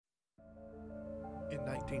In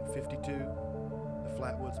 1952, the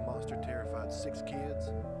Flatwoods Monster terrified 6 kids,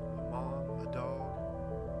 a mom, a dog,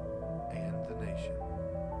 and the nation.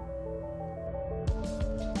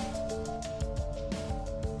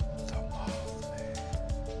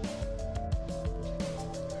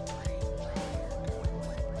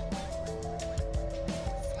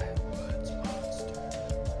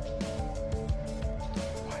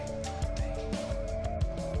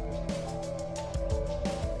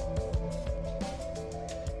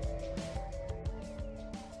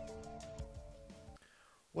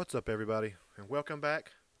 What's up, everybody, and welcome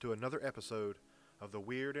back to another episode of the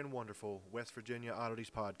Weird and Wonderful West Virginia Oddities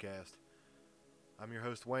Podcast. I'm your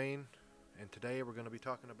host, Wayne, and today we're going to be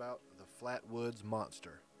talking about the Flatwoods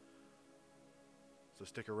Monster. So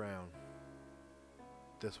stick around.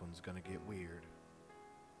 This one's going to get weird.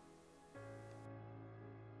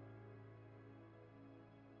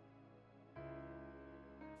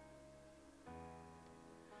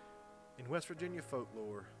 In West Virginia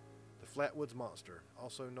folklore, the Flatwoods Monster,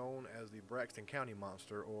 also known as the Braxton County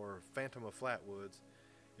Monster or Phantom of Flatwoods,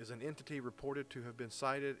 is an entity reported to have been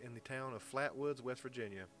sighted in the town of Flatwoods, West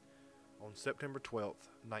Virginia, on September 12,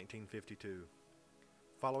 1952,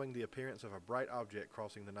 following the appearance of a bright object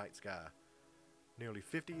crossing the night sky. Nearly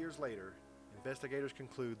 50 years later, investigators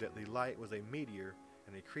conclude that the light was a meteor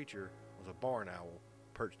and the creature was a barn owl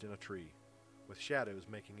perched in a tree, with shadows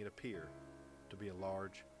making it appear to be a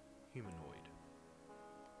large humanoid.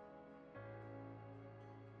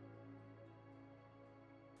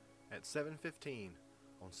 At 7:15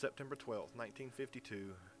 on September 12,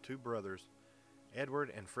 1952, two brothers,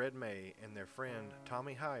 Edward and Fred May, and their friend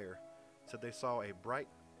Tommy Heyer, said they saw a bright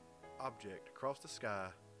object cross the sky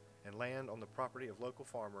and land on the property of local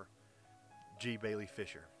farmer G. Bailey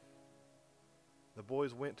Fisher. The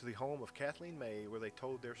boys went to the home of Kathleen May, where they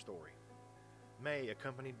told their story. May,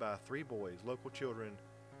 accompanied by 3 boys, local children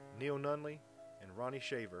Neil Nunley and Ronnie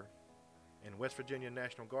Shaver, and West Virginia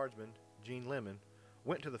National Guardsman Gene Lemon,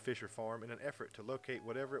 went to the Fisher farm in an effort to locate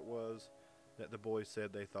whatever it was that the boys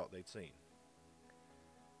said they thought they'd seen.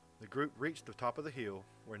 The group reached the top of the hill,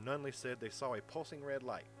 where Nunley said they saw a pulsing red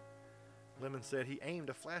light. Lemon said he aimed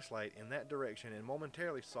a flashlight in that direction and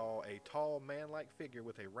momentarily saw a tall man-like figure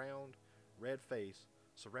with a round, red face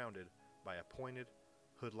surrounded by a pointed,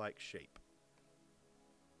 hood-like shape.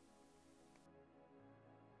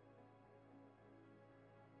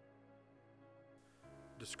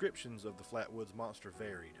 Descriptions of the Flatwoods Monster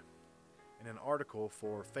varied. In an article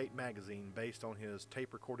for Fate magazine based on his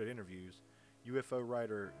tape-recorded interviews, UFO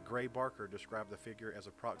writer Gray Barker described the figure as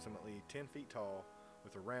approximately 10 feet tall,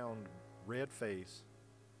 with a round, red face,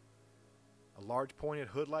 a large pointed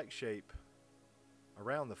hood-like shape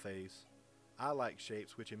around the face, eye-like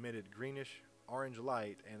shapes which emitted greenish, orange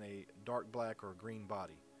light, and a dark black or green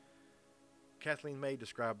body. Kathleen May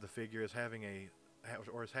described the figure as having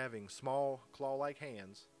small claw-like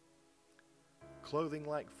hands,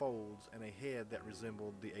 clothing-like folds, and a head that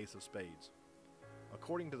resembled the ace of spades.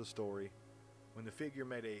 According to the story, when the figure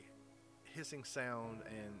made a hissing sound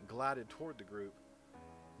and glided toward the group,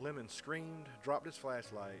 Lemon screamed, dropped his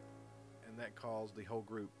flashlight, and that caused the whole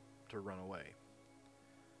group to run away.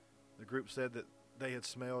 The group said that they had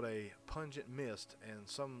smelled a pungent mist, and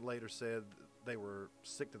some later said they were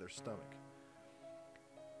sick to their stomach.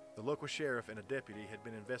 The local sheriff and a deputy had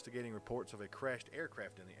been investigating reports of a crashed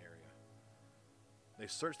aircraft in the area. They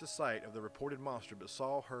searched the site of the reported monster but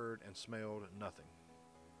saw, heard, and smelled nothing.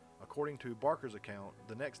 According to Barker's account,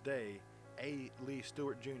 the next day, A. Lee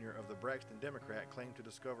Stewart Jr. of the Braxton Democrat claimed to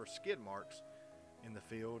discover skid marks in the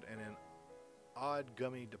field and an odd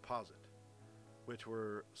gummy deposit, which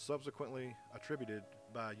were subsequently attributed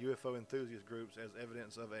by UFO enthusiast groups as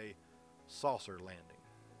evidence of a saucer landing.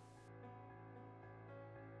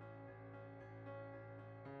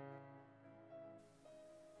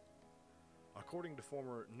 According to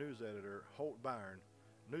former news editor Holt Byron,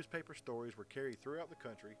 newspaper stories were carried throughout the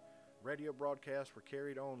country, radio broadcasts were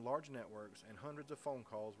carried on large networks, and hundreds of phone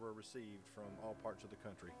calls were received from all parts of the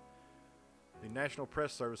country. The National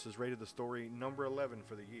Press Services rated the story number 11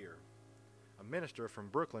 for the year. A minister from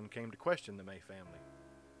Brooklyn came to question the May family.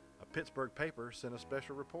 A Pittsburgh paper sent a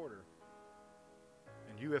special reporter.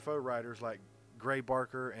 And UFO writers like Gray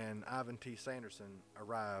Barker and Ivan T. Sanderson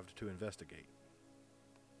arrived to investigate.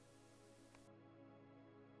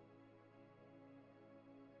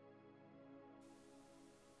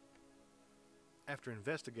 After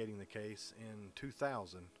investigating the case in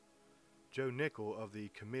 2000, Joe Nickel of the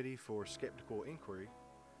Committee for Skeptical Inquiry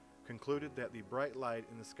concluded that the bright light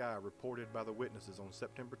in the sky reported by the witnesses on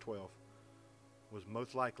September 12th was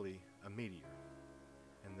most likely a meteor,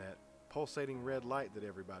 and that pulsating red light that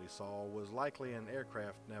everybody saw was likely an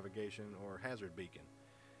aircraft navigation or hazard beacon,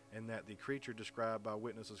 and that the creature described by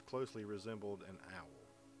witnesses closely resembled an owl.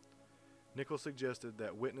 Nichols suggested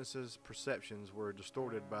that witnesses' perceptions were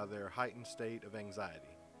distorted by their heightened state of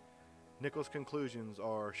anxiety. Nichols' conclusions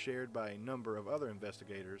are shared by a number of other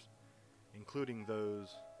investigators, including those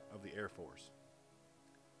of the Air Force.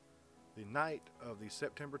 The night of the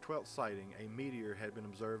September 12th sighting, a meteor had been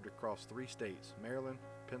observed across 3 states, Maryland,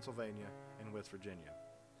 Pennsylvania, and West Virginia.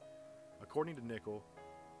 According to Nichols,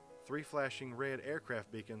 3 flashing red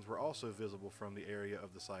aircraft beacons were also visible from the area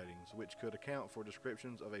of the sightings, which could account for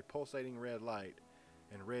descriptions of a pulsating red light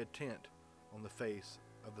and red tint on the face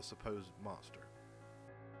of the supposed monster.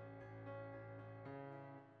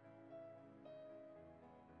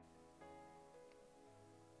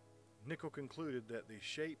 Nichols concluded that the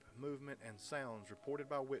shape, movement, and sounds reported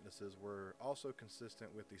by witnesses were also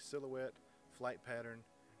consistent with the silhouette, flight pattern,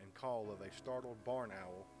 and call of a startled barn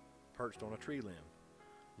owl perched on a tree limb,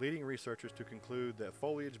 leading researchers to conclude that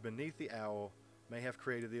foliage beneath the owl may have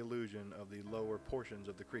created the illusion of the lower portions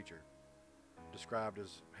of the creature, described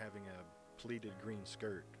as having a pleated green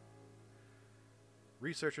skirt.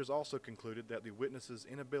 Researchers also concluded that the witnesses'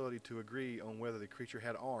 inability to agree on whether the creature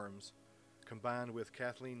had arms, combined with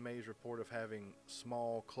Kathleen May's report of having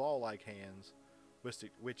small claw-like hands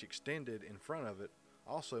which extended in front of it,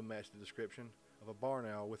 also matched the description of a barn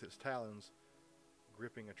owl with its talons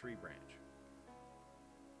gripping a tree branch.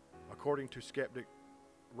 According to skeptic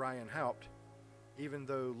Ryan Haupt, even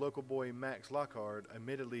though local boy Max Lockhart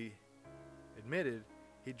admitted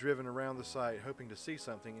he'd driven around the site hoping to see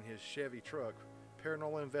something in his Chevy truck,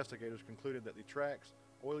 paranormal investigators concluded that the tracks,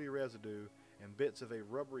 oily residue, and bits of a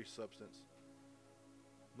rubbery substance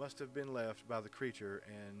must have been left by the creature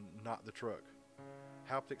and not the truck.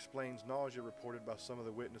 Haupt explains nausea reported by some of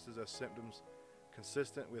the witnesses as symptoms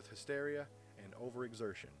consistent with hysteria and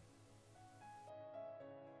overexertion.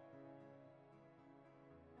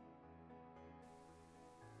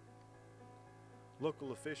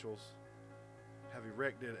 Local officials have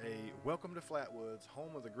erected a "Welcome to Flatwoods,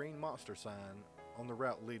 home of the Green Monster" sign on the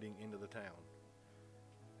route leading into the town.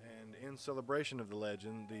 And in celebration of the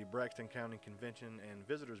legend, the Braxton County Convention and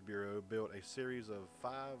Visitors Bureau built a series of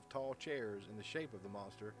 5 tall chairs in the shape of the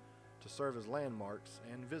monster to serve as landmarks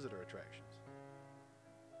and visitor attractions.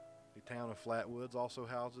 The town of Flatwoods also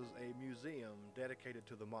houses a museum dedicated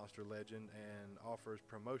to the monster legend and offers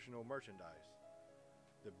promotional merchandise.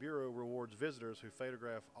 The Bureau rewards visitors who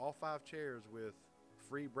photograph all 5 chairs with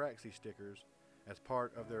free Braxy stickers as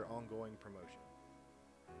part of their ongoing promotion.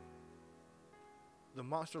 The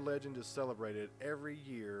monster legend is celebrated every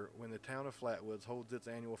year when the town of Flatwoods holds its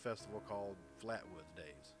annual festival called Flatwoods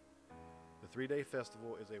Days. The 3-day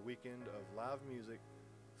festival is a weekend of live music,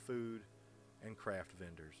 food, and craft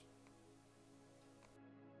vendors.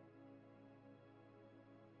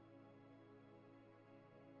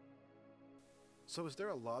 So is there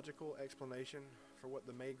a logical explanation for what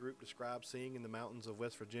the May group described seeing in the mountains of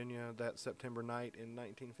West Virginia that September night in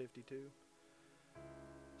 1952?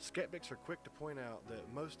 Skeptics are quick to point out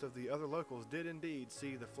that most of the other locals did indeed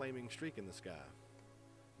see the flaming streak in the sky,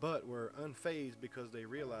 but were unfazed because they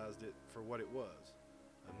realized it for what it was,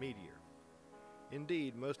 a meteor.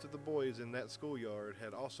 Indeed, most of the boys in that schoolyard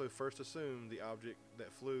had also first assumed the object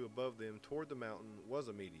that flew above them toward the mountain was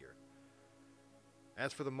a meteor.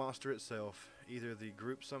 As for the monster itself, either the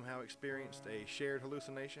group somehow experienced a shared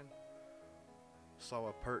hallucination, saw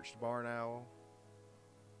a perched barn owl,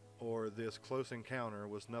 or this close encounter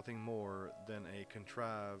was nothing more than a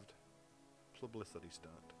contrived publicity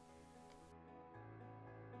stunt.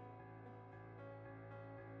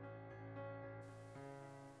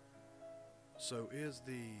 So is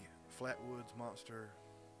the Flatwoods Monster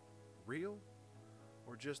real,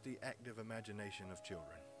 or just the active imagination of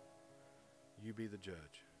children? You be the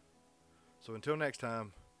judge. So until next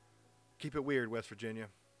time, keep it weird, West Virginia.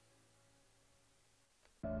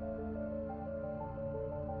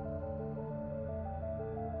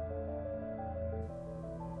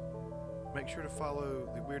 Make sure to follow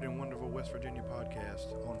the Weird and Wonderful West Virginia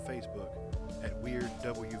podcast on Facebook at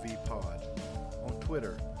WeirdWVPod, on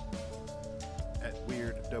Twitter at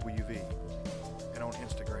WeirdWV, and on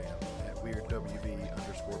Instagram at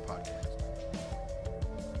WeirdWV_podcast.